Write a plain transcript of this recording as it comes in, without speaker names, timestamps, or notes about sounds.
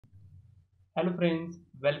Hello friends,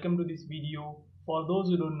 welcome to this video. For those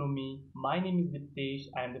who don't know me, my name is Diptesh.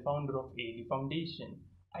 I am the founder of AD Foundation.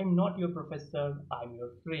 I'm not your professor, I'm your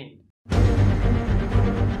friend.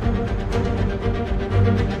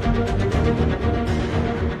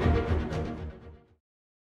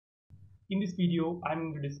 In this video, I'm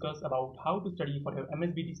going to discuss about how to study for your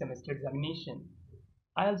MSBT semester examination.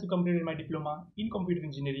 I also completed my diploma in computer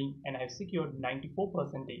engineering and I have secured 94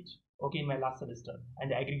 percentage in my last semester, and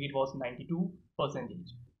the aggregate was 92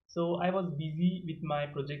 percentage. So I was busy with my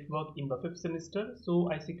project work in the fifth semester, so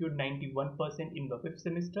I secured 91% in the fifth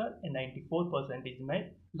semester and 94% in my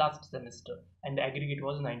last semester, and the aggregate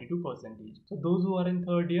was 92 percentage. So those who are in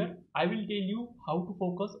third year, I will tell you how to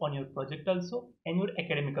focus on your project also and your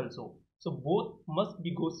academic also. So both must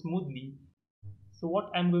be go smoothly. So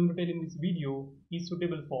what I'm going to tell in this video is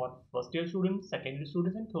suitable for first year students, second year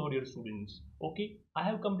students and third year students. Okay, I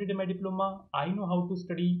have completed my diploma. I know how to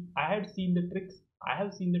study. I have seen the tricks. I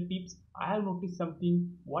have seen the tips. I have noticed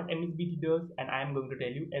something what MSBT does and I am going to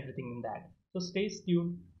tell you everything in that. So stay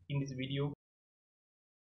tuned in this video.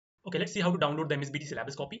 Okay, let's see how to download the MSBT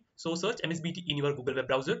syllabus copy. So search MSBT in your Google web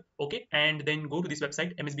browser, okay, and then go to this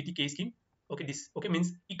website MSBT K scheme. Okay, this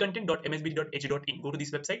means econtent.msbt.edu.in. Go to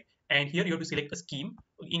this website and here you have to select a scheme,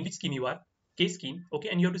 in which scheme you are, K scheme, okay,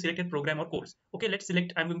 and you have to select a program or course. Okay, let's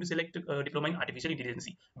select, I'm going to select Diploma in Artificial Intelligence.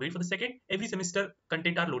 Wait for the second. Every semester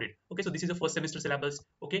content are loaded. Okay, so this is the first semester syllabus.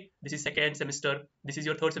 Okay, this is second semester. This is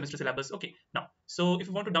your third semester syllabus. Okay, now, so if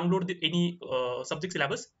you want to download any subject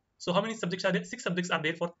syllabus, so how many subjects are there? 6 subjects are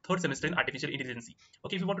there for third semester in artificial intelligence.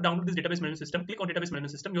 Okay, if you want to download this database management system, click on database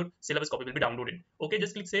management system, your syllabus copy will be downloaded. Okay,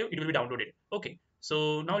 just click save, it will be downloaded. Okay,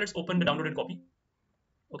 so now let's open the downloaded copy.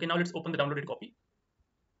 Okay, now let's open the downloaded copy.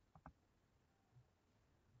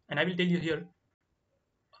 And I will tell you here.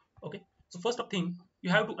 Okay, so first of thing,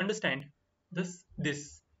 you have to understand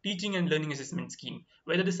this teaching and learning assessment scheme,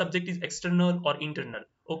 whether the subject is external or internal.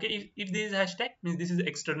 Okay, if there is hashtag, means this is the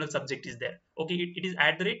external subject is there. Okay, it is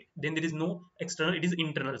at the rate, then there is no external, it is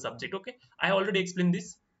internal subject. Okay, I already explained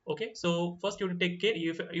this. Okay, so first you have to take care,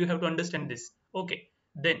 you have to understand this. Okay,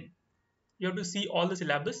 then you have to see all the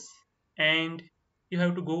syllabus and you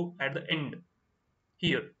have to go at the end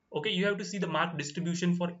here. Okay, you have to see the mark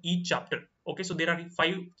distribution for each chapter. Okay, so there are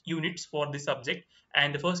 5 units for this subject,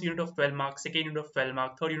 and the first unit of 12 marks, second unit of 12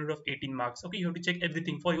 marks, third unit of 18 marks. Okay, you have to check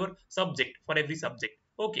everything for your subject, for every subject.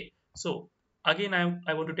 Okay, so again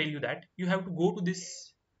I want to tell you that you have to go to this.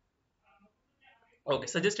 Okay,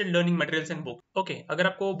 suggested learning materials and book. Okay, अगर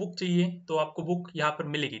आपको book चाहिए तो आपको book यहाँ पर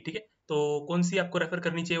मिलेगी. ठीक है, तो कौन सी आपको रेफर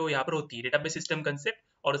करनी चाहिए वो यहाँ पर होती है, डेटाबेस सिस्टम कंसेप्ट,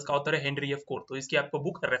 और इसका ऑथर है हेनरी एफ कोर. तो इसकी आपको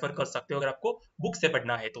बुक रेफर कर सकते हो अगर आपको बुक से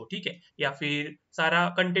पढ़ना है तो. ठीक है, या फिर सारा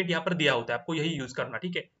कंटेंट यहाँ पर दिया होता है, आपको यही यूज करना.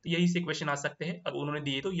 ठीक है, तो यही से क्वेश्चन आ सकते हैं, अगर उन्होंने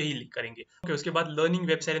दिए तो यही लिख करेंगे. ओके, उसके बाद learning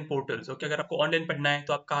website and portals. Okay, अगर आपको ऑनलाइन पढ़ना है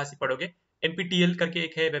तो आप कहाँ से पढ़ोगे, एमपीटीएल करके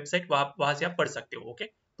एक है वेबसाइट, वहां से आप पढ़ सकते हो. ओके,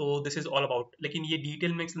 तो दिस इज ऑल अबाउट, लेकिन ये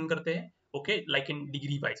डिटेल में एक्सप्लेन करते हैं. Okay, like in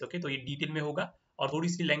degree wise. Okay, तो ये डिटेल में होगा और थोड़ी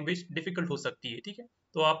सी लैंग्वेज डिफिकल्ट हो सकती है. ठीक है,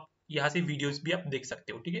 तो आप यहाँ से वीडियोस भी आप देख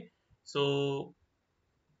सकते हो. ठीक है, so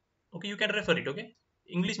okay, you can refer it. Okay,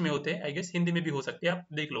 English में होते हैं, आई गेस हिंदी में भी हो सकते हैं, आप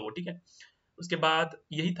देख लो. ठीक है, उसके बाद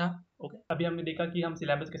यही था. ओके, अभी हमने देखा कि हम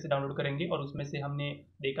सिलेबस कैसे डाउनलोड करेंगे और उसमें से हमने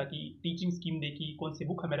देखा कि टीचिंग स्कीम देखी, कौन सी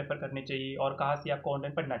बुक हमें रेफर करनी चाहिए और कहाँ से आपको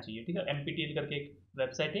ऑनलाइन पढ़ना चाहिए. ठीक है, एमपीटीएल करके एक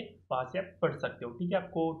वेबसाइट है, वहाँ से आप पढ़ सकते हो. ठीक है,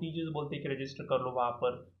 आपको टीचर्स बोलते हैं कि रजिस्टर कर लो वहाँ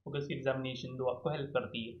पर, ओके, उसकी एग्जामिनेशन दो, आपको हेल्प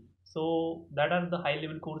करती है. So that are the high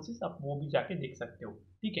level courses, आप वो भी जाके देख सकते हो.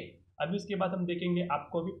 ठीक है, अभी उसके बाद हम देखेंगे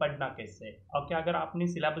आपको अभी पढ़ना कैसे है. और क्या, अगर आपने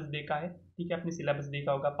सिलेबस देखा है, ठीक है, आपने सिलेबस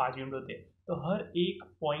देखा होगा, 5 यूनिट होते हैं, तो हर एक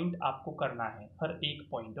पॉइंट आपको करना है, हर एक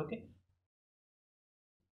पॉइंट. ओके,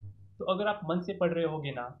 तो अगर आप मन से पढ़ रहे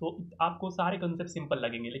होगे ना तो आपको सारे कंसेप्ट सिंपल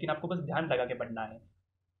लगेंगे, लेकिन आपको बस ध्यान लगा के पढ़ना है.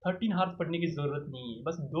 13 आवर्स पढ़ने की जरूरत नहीं है,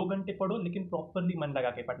 बस 2 घंटे पढ़ो, लेकिन प्रॉपरली मन लगा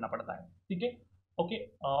के पढ़ना पड़ता है. ठीक है, ओके.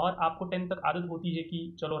 और आपको 10 तक आदत होती है कि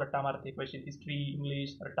चलो रट्टा मारते, क्वेश्चन हिस्ट्री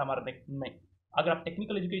इंग्लिश रट्टा मारने, नहीं. अगर आप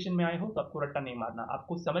टेक्निकल एजुकेशन में आए हो तो आपको रट्टा नहीं मारना,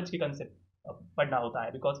 आपको समझ के कंसेप्ट पढ़ना होता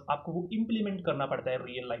है, बिकॉज आपको वो इम्प्लीमेंट करना पड़ता है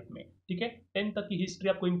रियल लाइफ में. ठीक है, 10 तक की हिस्ट्री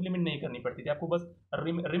आपको इम्प्लीमेंट नहीं करनी पड़ती थी, आपको बस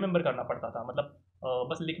रिमेंबर करना पड़ता था, मतलब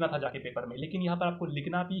बस लिखना था जाके पेपर में. लेकिन यहाँ पर आपको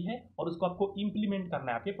लिखना भी है और उसको आपको इम्प्लीमेंट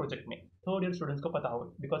करना है आपके प्रोजेक्ट में. थर्ड ईयर स्टूडेंट्स को पता हो,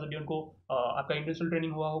 बिकॉज अभी उनको आपका इंडस्ट्रियल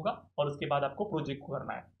ट्रेनिंग हुआ होगा और उसके बाद आपको प्रोजेक्ट को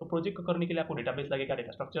करना है. तो प्रोजेक्ट को करने के लिए आपको डेटाबेस लगेगा,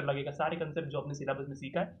 डेटा स्ट्रक्चर लगेगा, सारे कंसेप्ट जो आपने सिलेबस में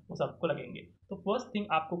सीखा है वो सबको लगेंगे. तो फर्स्ट थिंग,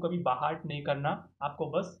 आपको कभी बाहर नहीं करना, आपको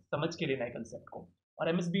बस समझ के लेना है कंसेप्ट को. और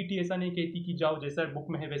एमएसबीटी ऐसा नहीं कहती कि जाओ जैसा बुक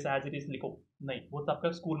में है वैसा एज इट इज लिखो, नहीं, वो तो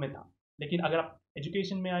आपका स्कूल में था. लेकिन अगर आप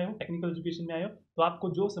एजुकेशन में आए हो, टेक्निकल एजुकेशन में आए हो, तो आपको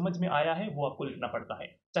जो समझ में आया है वो आपको लिखना पड़ता है,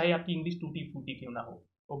 चाहे आपकी इंग्लिश टूटी फूटी क्यों ना हो.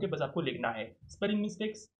 ओके, बस आपको लिखना है. स्पेलिंग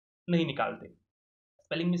मिस्टेक्स नहीं निकालते।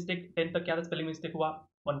 स्पेलिंग मिस्टेक 10 तक क्या था, स्पेलिंग मिस्टेक हुआ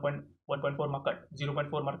 1.4 मार्क कट,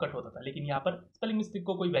 0.4 मार्क कट होता था, लेकिन यहाँ पर स्पेलिंग मिस्टेक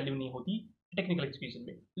को कोई वैल्यू नहीं होती टेक्निकल एजुकेशन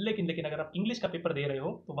में। लेकिन अगर आप इंग्लिश का पेपर दे रहे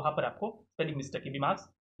हो तो वहाँ पर आपको स्पेलिंग मिस्टेक के भी मार्क्स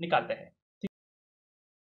निकालते हैं।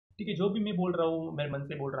 ठीक है, जो भी मैं बोल रहा हूँ मेरे मन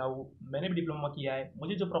से बोल रहा हूँ, मैंने भी डिप्लोमा किया है,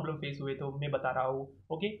 मुझे जो प्रॉब्लम फेस हुए तो मैं बता रहा हूँ।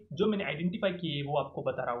 ओके, जो मैंने आइडेंटिफाई किए वो आपको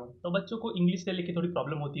बता रहा हूँ। तो बच्चों को इंग्लिश से लेके थोड़ी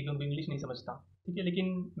प्रॉब्लम होती है क्योंकि इंग्लिश नहीं समझता। ठीक है,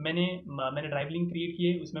 लेकिन मैंने ड्राइव लिंक क्रिएट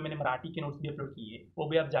किए, उसमें मैंने मराठी के नोट्स भी अपलोड किए, वो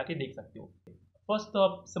भी आप जाके देख सकते हो। फर्स्ट तो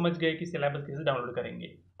आप समझ गए कि सिलेबस कैसे डाउनलोड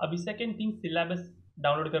करेंगे। अभी सेकेंड थिंग, सिलेबस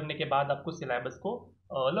डाउनलोड करने के बाद आपको सिलेबस को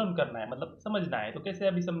लर्न करना है, मतलब समझना है। तो कैसे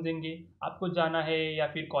अभी समझेंगे, आपको जाना है या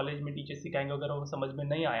फिर कॉलेज में टीचर सिखाएंगे, अगर वो समझ में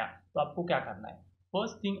नहीं आया तो आपको क्या करना है।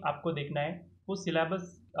 फर्स्ट थिंग आपको देखना है वो सिलेबस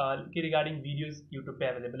के रिगार्डिंग वीडियोस यूट्यूब पे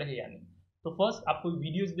अवेलेबल है या नहीं। तो फर्स्ट आपको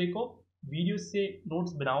वीडियोस देखो, वीडियोस से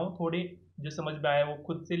नोट्स बनाओ, थोड़े जो समझ में आया वो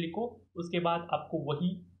खुद से लिखो। उसके बाद आपको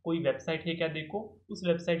वही कोई वेबसाइट है क्या देखो, उस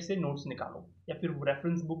वेबसाइट से नोट्स निकालो, या फिर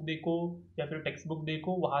रेफरेंस बुक देखो, या फिर टेक्स्ट बुक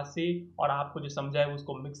देखो वहाँ से, और आपको जो समझा है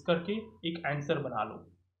उसको मिक्स करके एक आंसर बना लो।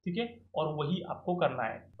 ठीक है, और वही आपको करना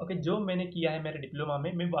है। ओके, जो मैंने किया है मेरे डिप्लोमा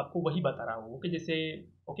में, मैं आपको वही बता रहा हूँ। ओके, जैसे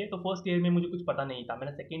ओके, तो फर्स्ट ईयर में मुझे कुछ पता नहीं था,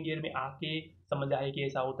 मैंने सेकेंड ईयर में आके समझ आया कि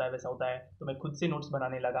ऐसा होता है वैसा होता है, तो मैं खुद से नोट्स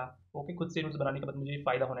बनाने लगा। ओके, खुद से नोट्स बनाने के बाद मुझे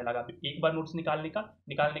फ़ायदा होने लगा, एक बार नोट्स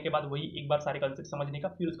निकालने के बाद वही एक बार सारे कॉन्सेप्ट समझने का,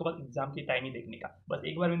 फिर उसके बाद एग्जाम के टाइम ही देखने का, बस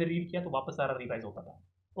एक बार मैंने रीड किया तो वापस सारा रिवाइज होता था।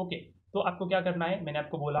 ओके, तो आपको क्या करना है, मैंने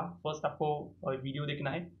आपको बोला फर्स्ट आपको वीडियो देखना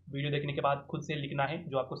है, वीडियो देखने के बाद खुद से लिखना है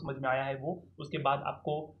जो आपको समझ में आया है वो। उसके बाद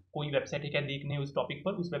आपको कोई वेबसाइट है क्या देखने है उस टॉपिक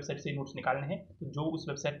पर, उस वेबसाइट से नोट्स निकालने हैं, तो जो उस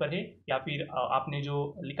वेबसाइट पर है या फिर आपने जो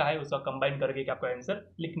लिखा है उसका कंबाइन करके आपको आंसर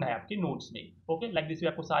लिखना है आपके नोट्स में। ओके, लाइक दिस वे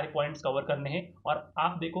आपको सारे पॉइंट्स कवर करने हैं, और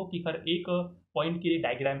आप देखो कि हर एक पॉइंट के लिए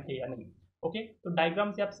डायग्राम है या नहीं। ओके, तो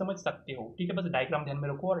डायग्राम से आप समझ सकते हो। ठीक है, बस डायग्राम ध्यान में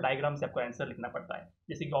रखो, और डायग्राम से आपको आंसर लिखना पड़ता है,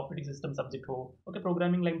 जैसे कि ऑपरेटिंग सिस्टम सब्जेक्ट हो। ओके,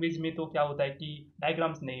 प्रोग्रामिंग लैंग्वेज में तो क्या होता है कि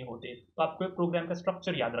डायग्राम्स नहीं होते, तो आपको एक प्रोग्राम का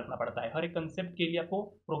स्ट्रक्चर याद रखना पड़ता है, हर एक कंसेप्ट के लिए आपको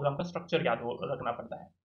प्रोग्राम का स्ट्रक्चर रखना पड़ता है।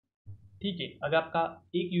 ठीक है, अगर आपका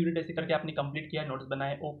एक यूनिट ऐसे करके आपने कंप्लीट किया, नोट्स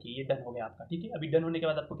बनाए, ओके, ये डन हो गया आपका। ठीक है, अभी डन होने के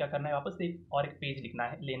बाद आपको क्या करना है, वापस से और एक पेज लिखना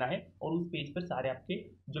है, लेना है, और उस पेज पर सारे आपके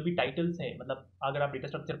जो भी टाइटल्स है, मतलब अगर आप डेटा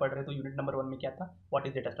स्ट्रक्चर पढ़ रहे हैं तो यूनिट नंबर 1 में क्या था, व्हाट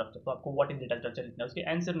इज डेटा स्ट्रक्चर, तो आपको व्हाट इज डेटा स्ट्रक्चर लिखना है, उसके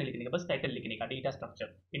आंसर नहीं लिखने का, बस टाइटल लिखने का, data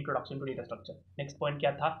structure, introduction to data structure. Next point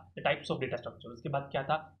क्या था, the types of data structure, उसके बाद क्या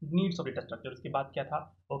था, नीड्स ऑफ डेटा स्ट्रक्चर, उसके बाद क्या था,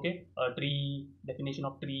 okay, tree, definition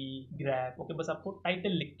of tree, graph. Okay, बस आपको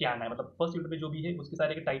टाइटल लिख के आना है, मतलब फर्स्ट यूनिट में जो भी है उसके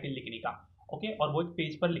सारे के टाइटल लिखने का। ओके, और वो एक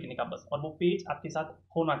पेज पर लिखने का बस, और वो पेज आपके साथ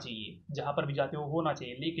होना चाहिए, जहां पर भी जाते हो होना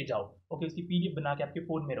चाहिए, लेके जाओ। ओके, उसकी पीडीएफ बना के आपके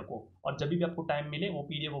फोन में रखो, और जब भी आपको टाइम मिले वो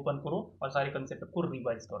पीडीएफ ओपन करो और सारे कंसेप्ट को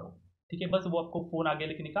रिवाइज करो। ठीक है, बस वो आपको फोन आगे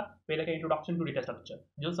लिखने का, पहले का इंट्रोडक्शन टू डेटा स्ट्रक्चर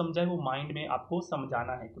जो समझा है वो माइंड में आपको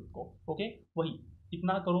समझाना है खुद को। ओके, वही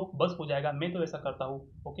इतना करो बस हो जाएगा, मैं तो ऐसा करता हूँ।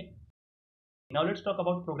 Okay, now let's talk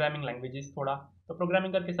about programming languages थोड़ा। तो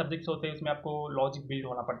प्रोग्रामिंग करके सब्जेक्ट्स होते हैं, उसमें आपको लॉजिक बिल्ड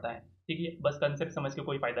होना पड़ता है। ठीक है, बस कंसेप्ट समझ के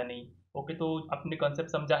कोई फायदा नहीं। ओके, तो आपने कंसेप्ट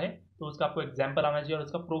समझा है तो उसका आपको एग्जाम्पल आना चाहिए और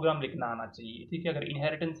उसका प्रोग्राम लिखना आना चाहिए। ठीक है, अगर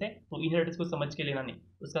इनहेरिटेंस है तो इनहेरिटेंस को समझ के लेना नहीं,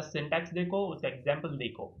 उसका सिंटैक्स देखो, उसका एग्जाम्पल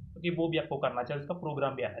देखो। ओके, वो भी आपको करना चाहिए, उसका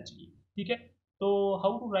प्रोग्राम भी आना चाहिए। ठीक है, तो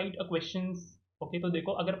how to right a question. Okay, तो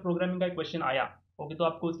देखो अगर प्रोग्रामिंग का क्वेश्चन आया, ओके, तो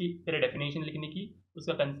आपको उसकी पहले डेफिनेशन लिखने की,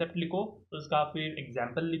 उसका कंसेप्ट लिखो, उसका फिर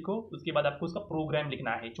एग्जाम्पल लिखो, उसके बाद आपको उसका प्रोग्राम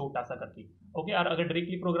लिखना है छोटा सा करके। ओके, और अगर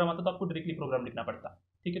डायरेक्टली प्रोग्राम आता तो आपको डायरेक्टली प्रोग्राम लिखना पड़ता।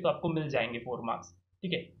 ठीक है, तो आपको मिल जाएंगे 4 मार्क्स।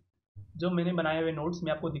 ठीक है, जो मैंने बनाए हुए नोट्स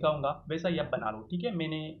मैं आपको दिखाऊंगा वैसा ही आप बना लो। ठीक है,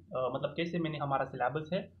 मैंने मतलब कैसे मैंने हमारा सिलेबस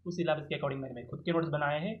है उस सिलेबस के अकॉर्डिंग मैंने खुद के नोट्स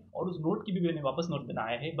बनाए हैं, और उस नोट की भी मैंने वापस नोट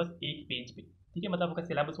बनाए हैं, बस एक पेज पे। ठीक है, मतलब आपका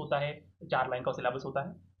सिलेबस होता है 4 लाइन का सिलेबस होता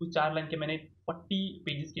है, उस 4 लाइन के मैंने 40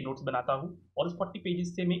 पेजेस के नोट्स बनाता हूँ, और उस 40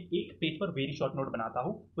 पेजेस से मैं एक पेज पर वेरी शॉर्ट नोट बनाता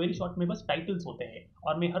हूँ। वेरी शॉर्ट में बस टाइटल्स होते हैं,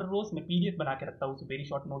 और मैं हर रोज में पीडीएफ बना के रखता हूँ उस वेरी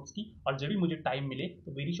शॉर्ट नोट्स की, और जब भी मुझे टाइम मिले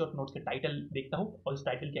तो वेरी शॉर्ट नोट्स के टाइटल देखता हूँ, और उस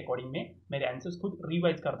टाइटल के अकॉर्डिंग में मेरे आंसर्स खुद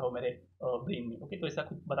रिवाइज करता हूँ मेरे ब्रेन में। ओके, तो ऐसा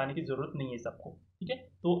कुछ बताने की जरूरत नहीं है सबको। ठीक है,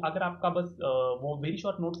 तो अगर आपका बस वो वेरी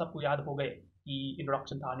शॉर्ट नोट्स आपको याद हो गए कि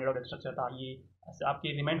इंट्रोडक्शन था, नीड स्ट्रक्चर था, ये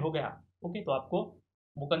आपके रिमाइंड हो गया। ओके, तो आपको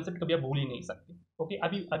वो कंसेप्ट कभी आप भूल ही नहीं सकते। ओके,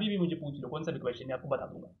 अभी अभी भी मुझे पूछ लो कौन सा भी क्वेश्चन है, आपको बता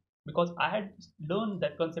दूंगा, because I had learn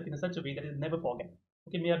that concept in such way that is never forget.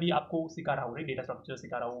 Okay, मैं अभी आपको सिखा रहा हूँ, डेटा स्ट्रक्चर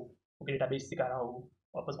सिखा रहा हूँ, ओके, डेटाबेस सिखा रहा हूँ,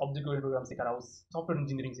 वापस ऑब्जेक्ट ओरिएंटेड प्रोग्राम सिखा रहा हूँ, सॉफ्टवेयर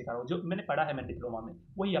इंजीनियरिंग सिखा रहा हूँ, जो मैंने पढ़ा है मैंने डिप्लोमा में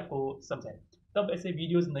वही आपको समझाए। तब ऐसे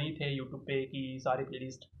वीडियोस नहीं थे यूट्यूब पे कि सारे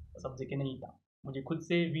प्लेलिस्ट सब्जेक्ट के, नहीं था, मुझे खुद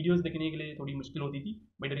से वीडियोस देखने के लिए थोड़ी मुश्किल होती थी,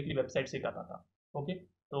 मैं डायरेक्टली वेबसाइट से करता था। ओके,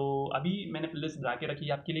 तो अभी मैंने प्लेलिस्ट बना के रखी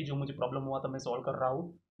है आपके लिए, जो मुझे प्रॉब्लम हुआ था मैं सॉल्व कर रहा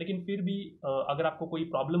हूँ। लेकिन फिर भी अगर आपको कोई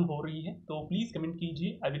प्रॉब्लम हो रही है तो प्लीज़ कमेंट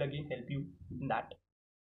कीजिए, I will again help you in that.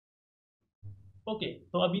 Okay,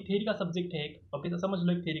 तो अभी थ्योरी का सब्जेक्ट है एक। ओके, तो समझ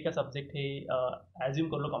लो एक थ्योरी का सब्जेक्ट है, एज्यूम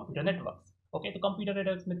कर लो कंप्यूटर नेटवर्क्स। ओके, तो कंप्यूटर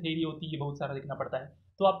नेटवर्क्स में थ्योरी होती है, बहुत सारा लिखना पड़ता है।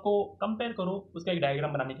 तो आपको कंपेयर करो, उसका एक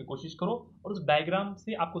डायग्राम बनाने की कोशिश करो, और उस डायग्राम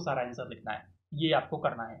से आपको सारा आंसर लिखना है। ये आपको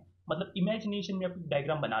करना है, मतलब इमेजिनेशन में आप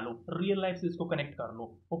डायग्राम बना लो, रियल लाइफ से इसको कनेक्ट कर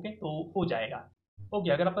लो। ओके, तो हो जाएगा। ओके,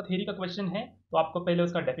 अगर आपका थ्योरी का क्वेश्चन है तो आपको पहले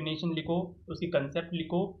उसका डेफिनेशन लिखो, उसके कंसेप्ट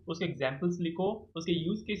लिखो, उसके एग्जाम्पल्स लिखो, उसके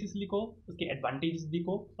यूज केसेस लिखो, उसके एडवांटेजेस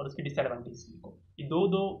लिखो और उसके डिसएडवांटेजेस लिखो। ये दो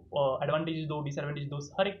दो एडवांटेजेस दो, डिसएडवांटेज दो,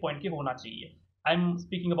 हर एक पॉइंट के होना चाहिए। I am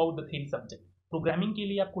speaking about the theory subject. Programming के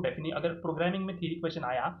लिए आपको डेफिनेट, अगर प्रोग्रामिंग में थ्योरी क्वेश्चन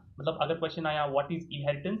आया, मतलब अगर क्वेश्चन आया what is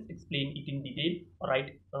inheritance, explain it in detail और राइट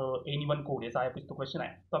एनी वन कोड, ऐसा आया कुछ तो क्वेश्चन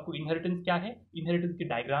आया, तो आपको इनहेरिटेंस क्या है, इनहेरिटेंस के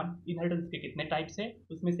डायग्राम, इनहेरिटेंस के कितने टाइप्स है,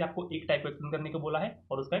 उसमें से आपको एक टाइप को एक्सप्लेन करने को बोला है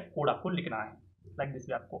और उसका एक कोड आपको लिखना है। लाइक दिस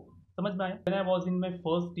वे आपको समझ में आया। When I was in my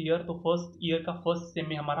first year, तो फर्स्ट ईयर का फर्स्ट सेम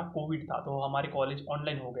में हमारा कोविड था, तो हमारे कॉलेज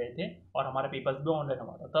ऑनलाइन हो गए थे और हमारे पेपर्स भी ऑनलाइन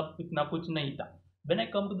हुआ था, तब इतना कुछ नहीं था। When I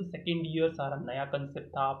come to the second year, सारा नया कंसेप्ट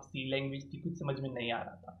था, सी लैंग्वेज थी, कुछ समझ में नहीं आ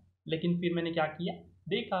रहा था। लेकिन फिर मैंने क्या किया,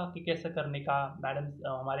 देखा कि कैसे करने का, मैडम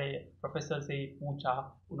हमारे प्रोफेसर से पूछा,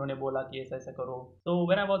 उन्होंने बोला कि ऐसा ऐसा करो। तो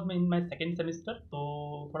when I was in my second semester, तो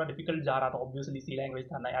थोड़ा डिफिकल्ट जा रहा था, ऑब्वियसली सी लैंग्वेज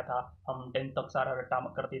था, नया था। हम 10th तक सारा रट्टा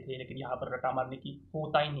करते थे, लेकिन यहाँ पर रट्टा मारने की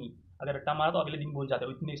होता ही नहीं। अगर रट्टा मारा तो अगले दिन भूल जाते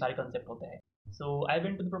हो, इतने सारे कंसेप्ट होते हैं। सो I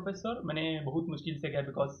went to the professor, मैंने बहुत मुश्किल से गया,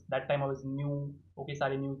 because that time I was new. Okay,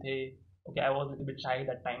 सारे न्यू थे। Okay, I was little bit शाई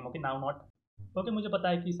that time. Okay, now not. Okay, मुझे पता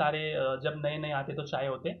है कि सारे जब नए नए आते तो शाय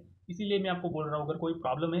होते हैं, इसीलिए मैं आपको बोल रहा हूँ, अगर कोई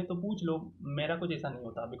प्रॉब्लम है तो पूछ लो। मेरा कुछ ऐसा नहीं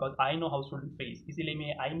होता, because I know how student face, इसीलिए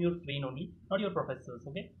मैं I am your friend only, not your professors.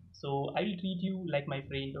 Okay, so I will treat you like my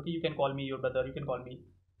friend. Okay, you can call me your brother, you can call me.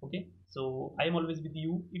 Okay, so I am always with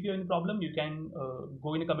you. If you have any problem, you can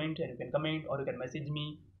go in a comment and you can comment, or you can message me.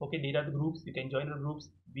 Okay, there are the groups, you can join the groups.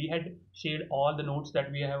 We had shared all the notes that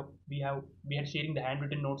we had sharing the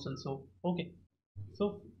handwritten notes also. Okay, so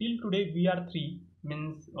till today we are three,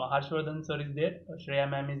 means Harshvardhan sir is there, Shreya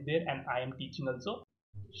ma'am is there, and I am teaching also.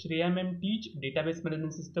 Shreya ma'am teach database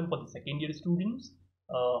management system for the second year students.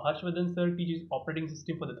 Harshvardhan sir teaches operating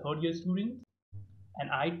system for the third year students,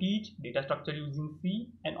 and I teach data structure using C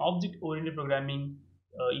and object oriented programming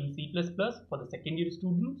in C++ for the second year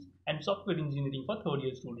students, and software engineering for third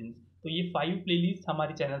year students. तो ये 5 playlist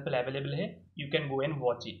हमारे channel पर available है, you can go and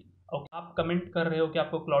watch it. और आप comment कर रहे हो कि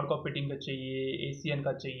आपको क्लाउड कंप्यूटिंग का चाहिए, एसीएन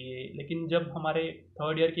का चाहिए, लेकिन जब हमारे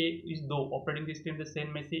थर्ड ईयर के इस दो ऑपरेटिंग सिस्टम सेन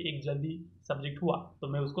में से एक जल्दी सब्जेक्ट हुआ, तो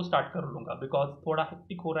मैं उसको स्टार्ट कर लूँगा, बिकॉज थोड़ा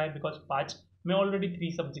हेक्टिक हो रहा है, बिकॉज 5 मैं ऑलरेडी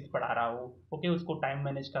 3 सब्जेक्ट पढ़ा रहा हूँ। ओके, उसको टाइम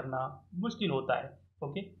मैनेज करना मुश्किल होता है।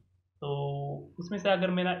 ओके, तो उसमें से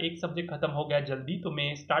अगर मेरा एक सब्जेक्ट खत्म हो गया जल्दी, तो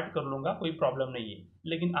मैं स्टार्ट कर लूँगा, कोई प्रॉब्लम नहीं है।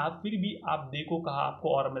 लेकिन आप फिर भी आप देखो कहाँ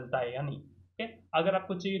आपको और मिलता है या नहीं। ओके, अगर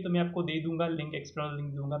आपको चाहिए तो मैं आपको दे दूंगा लिंक, एक्सटर्नल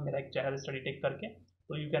लिंक दूंगा, मेरा एक चैनल स्टडी टेक करके,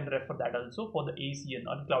 तो you can refer that also for the ACN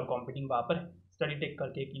और क्लाउड कंप्यूटिंग, वहाँ पर स्टडी टेक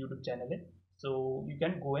करके एक यूट्यूब चैनल है, so you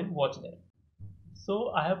can go and watch that. So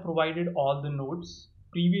I have provided all the notes,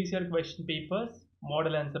 previous year question papers,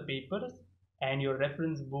 model answer papers, and your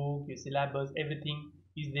reference book, your syllabus, everything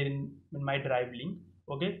is there in my drive link.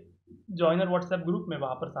 Okay, join our WhatsApp group में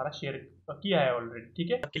वहाँ पर सारा share किया है already,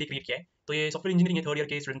 ठीक है। सबके लिए क्रिएट किया है। तो ये सॉफ्टवेयर इंजीनियरिंग है, थर्ड ईयर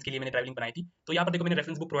के स्टूडेंट्स के लिए मैंने ड्राइविंग बनाई थी। तो यहाँ पर देखो मैंने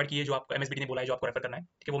रेफरेंस बुक प्रोवाइड की है, जो आपको एमएसबीटी ने बोला है, जो आपको रेफर करना है,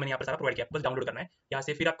 ठीक है, वो मैंने यहाँ पर सारा प्रोवाइड किया, बस डाउनलोड करना है यहाँ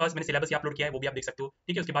से। फिर आपका मैंने सिलेबस अपलोड किया है, वो भी आप देख सकते हो,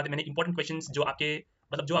 ठीक है। उसके बाद मैंने इंपॉर्टेंट क्वेश्चंस जो आपके,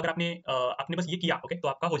 मतलब जो अगर आपने आपने बस ये किया, ओके, तो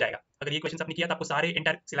आपका हो जाएगा। अगर ये क्वेश्चन आपने किया तो आपको सारे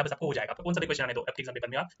एंटायर सिलेबस आपको हो जाएगा। आपको कौन सा भी क्वेश्चन आने दो, आपके एग्जाम पेपर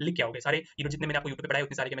में आप लिख के आओगे सारे, ये जितने मैंने आपको यूट्यूब पे पढ़ाए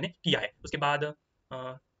उतने सारे के मैंने किया है। उसके बाद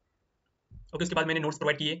ओके, उसके बाद मैंने नोट्स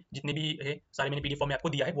प्रोवाइड किए, जितने भी है सारे मैंने पीडीएफ फॉर्म में आपको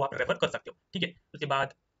दिया है, वो आप रेफर कर सकते हो, ठीक है। उसके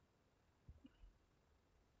बाद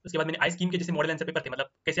मैंने आई स्कीम के जैसे मॉडल आंसर पेपर थे, मतलब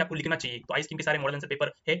कैसे आपको लिखना चाहिए, तो आई स्कीम के सारे मॉडल आंसर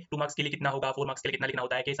पेपर है। 2 मार्क्स के लिए कितना होगा, 4 मार्क्स के लिए कितना लिखना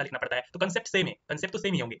होता है, कैसा लिखना पड़ता है, तो कंसेप्ट सेम है, कंसेप्ट तो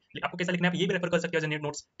सेम ही होंगे, आपको कैसा लिखना है ये भी रेफर कर सकते हो जनरेट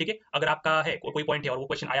नोट्स, ठीक है। अगर आपका है कोई पॉइंट है और वो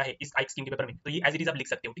क्वेश्चन आया है इस आई स्कीम के पेपर में, तो ये एज इट इज आप लिख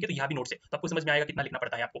सकते हो, ठीक है। तो यहाँ भी नोट्स है, तो आपको समझ में आएगा कितना लिखना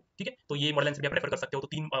पड़ता है आपको, ठीक है। तो ये मॉडल आंसर भी आप रेफर कर सकते हो। तो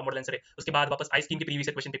 3 मॉडल आंसर है। उसके बाद वापस आई स्कीम के प्रीवियस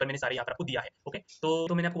क्वेश्चन पेपर मैंने सारे यहाँ पर आपको दिया है, ओके।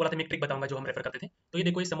 तो मैंने आपको बोला था मैं एक ट्रिक बताऊंगा जो हम रेफर करते थे। तो ये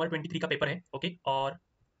देखो, ये समर 23 का पेपर है, ओके।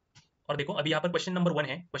 और देखो अभी यहाँ पर क्वेश्चन नंबर 1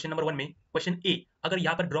 है। क्वेश्चन नंबर 1 में क्वेश्चन ए, अगर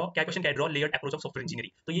यहाँ पर ड्रॉ क्या क्वेश्चन क्या है, draw layered approach of software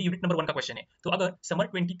engineering, तो ये यूनिट नंबर 1 का क्वेश्चन है। तो अगर समर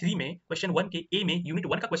 23 में क्वेश्चन 1 के ए में यूनिट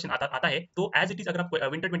 1 का क्वेश्चन आता है, तो एज इट इज अगर आप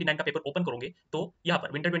विंटर 29 का पेपर ओपन करोगे, तो यहाँ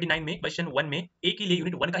पर विंटर 29 में क्वेश्चन 1 में ए के लिए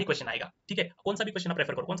यूनिट 1 का ही क्वेश्चन आएगा, ठीक है। कौन सा भी क्वेश्चन आप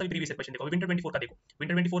रेफर करो, कौन सा भी प्रीवियस क्वेश्चन देखो, विंटर 24 का देखो,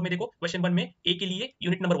 विंटर 24 में देखो क्वेश्चन 1 में ए के लिए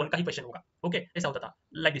यूनिट नंबर 1 का ही क्वेश्चन होगा, ओके। ऐसा होता था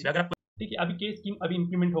लाइक दिस। अगर आप, ठीक है, अभी के स्कीम अभी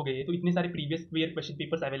इंप्लीमेंट हो गई है, तो इतने सारे previous year question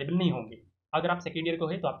papers available नहीं होंगे। अगर आप सेकेंड ईयर को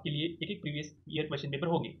है तो आपके लिए एक एक प्रीवियस ईयर क्वेश्चन पेपर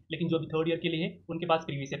होंगे, लेकिन जो अभी थर्ड ईयर के लिए है उनके पास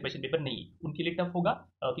प्रीवियस ईयर क्वेश्चन पेपर नहीं है, उनके लिए टफ होगा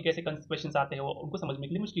कि कैसे क्वेश्चन आते हैं, वो उनको समझने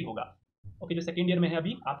के लिए मुश्किल होगा। ओके, जो सेकंड ईयर में है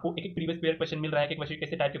अभी, आपको एक एक प्रीवियस पेयर क्वेश्चन मिल रहा है कि क्वेश्चन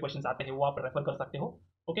कैसे टाइप के क्वेश्चन आते हैं, वो आप रेफर कर सकते हो।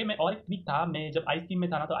 ओके, मैं और एक ट्रिक था, मैं जब आई स्कीम में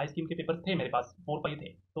था ना, तो आई स्कीम के पेपर्स थे मेरे पास, 4 5 थे,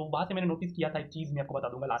 तो वहाँ से मैंने नोटिस किया था एक चीज़, मैं आपको बता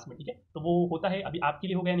दूंगा लास्ट में, ठीक है। तो वो होता है, अभी आपके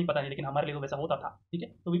लिए हो गया नहीं पता नहीं, लेकिन हमारे लिए तो वैसा होता था, ठीक है।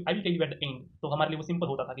 तो I will tell you at the end. तो हमारे लिए वो सिंपल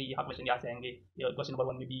होता था कि यहाँ क्वेश्चन यहाँ से आएंगे, क्वेश्चन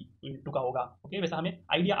नंबर 1 में भी टू का होगा। ओके, वैसा हमें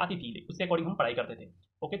आइडिया आती थी, उसके अकॉर्डिंग हम पढ़ाई करते थे।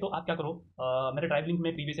 ओके, तो आप क्या करो, मेरे ड्राइव लिंक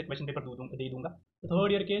में प्रीवियस क्वेश्चन पेपर दे दूंगा। तो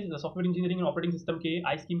थर्ड ईयर के software engineering and operating system के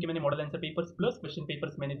आई स्कीम के मैंने model answer papers plus question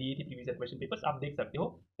papers मैंने दिए थे, प्रीवियस क्वेश्चन पेपर्स आप देख सकते हो।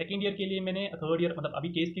 सेकंड ईयर के लिए मैंने थर्ड ईयर मतलब अभी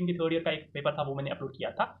के स्कीम के थर्ड ईयर का एक पेपर था, वो मैंने अपलोड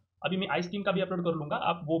किया था। अभी मैं आई स्कीम का भी अपलोड कर लूंगा,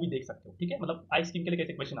 आप वो भी देख सकते हो, ठीक है। मतलब आई स्कीम के लिए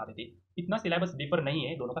कैसे क्वेश्चन आते थे, इतना सिलेबस डिफर नहीं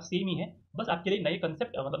है, दोनों का सेम ही है, बस आपके लिए नए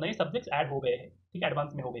कंसेप्ट मतलब नए सब्जेक्ट्स ऐड हो गए हैं, ठीक है,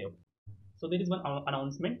 एडवांस में हो गए हो। सो there is one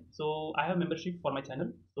announcement, so I have membership for my channel.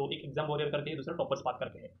 तो एक एग्जाम वॉरियर करके है, दूसरा टॉपर्स पाथ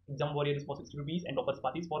करके है। Exam warrior is for 60 rupees and toppers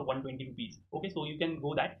path is for 120 rupees. Okay, so you can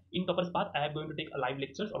go that. In toppers path I am going to take live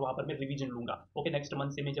lectures, और वहाँ पर मैं revision लूंगा। ओके, नेक्स्ट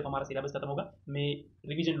मंथ से मैं जब हमारा syllabus खत्म होगा, मैं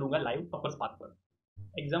रिवीजन लूंगा लाइव टॉपर्स पाथ पर।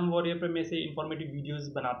 एग्जाम वॉरियर पर मैं से इन्फॉर्मेटिव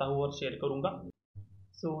वीडियोस बनाता हूँ और शेयर करूंगा।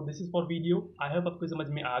 So this is for video. I hope आपको समझ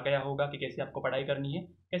में आ गया होगा कि कैसे आपको पढ़ाई करनी है,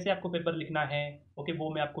 कैसे आपको पेपर लिखना है। ओके, वो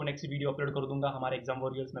मैं आपको नेक्स्ट वीडियो अपलोड कर दूंगा हमारे एग्जाम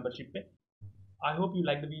वॉरियर्स मेंबरशिप पे। I hope you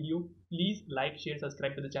like the video. Please like, share,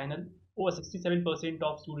 subscribe to the channel. Over 67%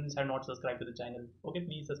 of students have not subscribed to the channel. Okay,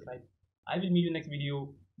 please subscribe. I will meet you next video.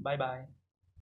 Bye bye.